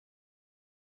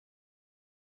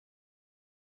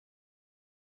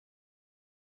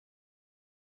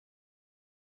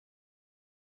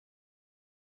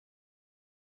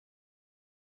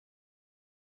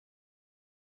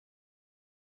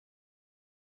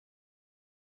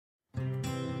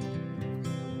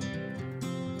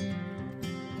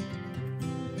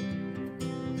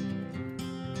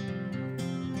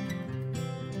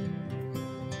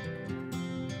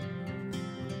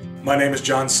My name is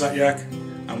John Sutyak.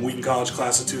 I'm Wheaton College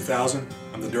class of 2000.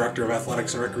 I'm the Director of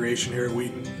Athletics and Recreation here at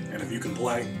Wheaton, and if you can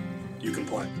play, you can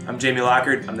play. I'm Jamie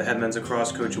Lockard. I'm the head men's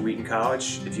lacrosse coach at Wheaton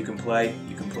College. If you can play,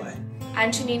 you can play. I'm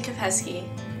Janine Kopesky.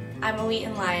 I'm a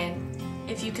Wheaton Lion.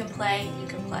 If you can play, you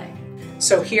can play.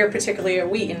 So here, particularly at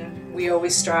Wheaton, we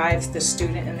always strive the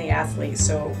student and the athlete,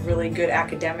 so really good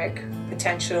academic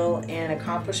potential and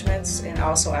accomplishments, and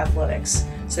also athletics,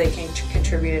 so they can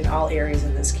contribute in all areas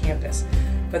of this campus.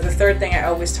 But the third thing I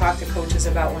always talk to coaches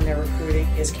about when they're recruiting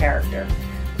is character.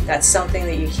 That's something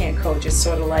that you can't coach. It's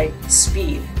sort of like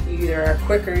speed. You either are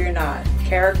quick or you're not.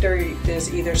 Character,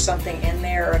 there's either something in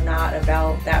there or not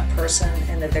about that person,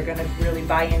 and that they're going to really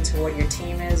buy into what your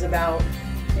team is about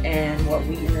and what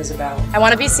Wheaton is about. I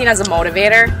want to be seen as a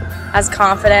motivator, as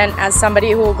confident, as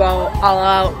somebody who will go all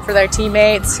out for their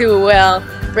teammates, who will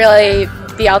really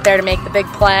be out there to make the big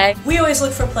play. We always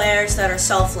look for players that are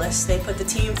selfless. They put the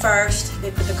team first, they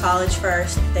put the college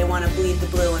first, they want to bleed the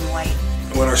blue and white.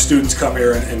 When our students come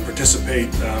here and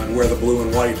participate and wear the blue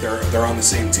and white, they're on the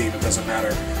same team. It doesn't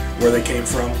matter where they came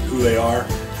from, who they are,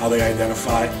 how they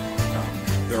identify.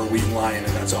 They're a Wheaton Lion,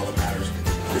 and that's all that matters.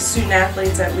 The student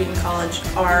athletes at Wheaton College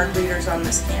are leaders on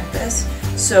this campus,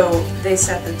 so they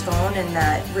set the tone, and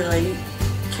that really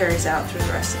carries out through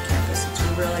the rest of the campus. It's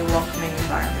a really welcoming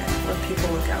environment where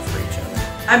people look out for each other.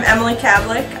 I'm Emily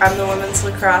Kavlik. I'm the women's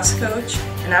lacrosse coach,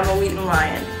 and I'm a Wheaton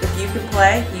Lion. If you can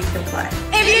play, you can play.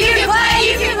 If you can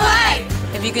play, you can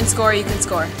play! If you can score, you can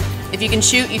score. If you can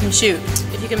shoot, you can shoot.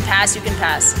 If you can pass, you can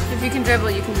pass. If you can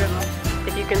dribble, you can dribble.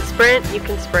 If you can sprint, you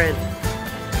can sprint.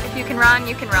 If you can run,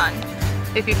 you can run.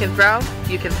 If you can throw,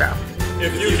 you can throw.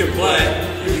 If you can play,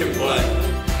 you can play.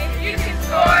 If you can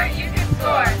score, you can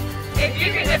score. If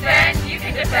you can defend, you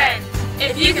can defend.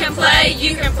 If you can play,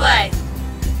 you can play.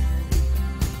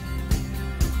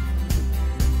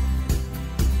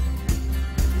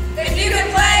 If you can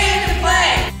play, you can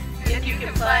play. If you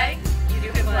can play,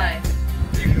 you can play.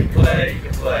 You can play, you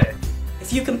can play.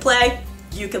 If you can play,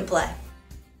 you can play.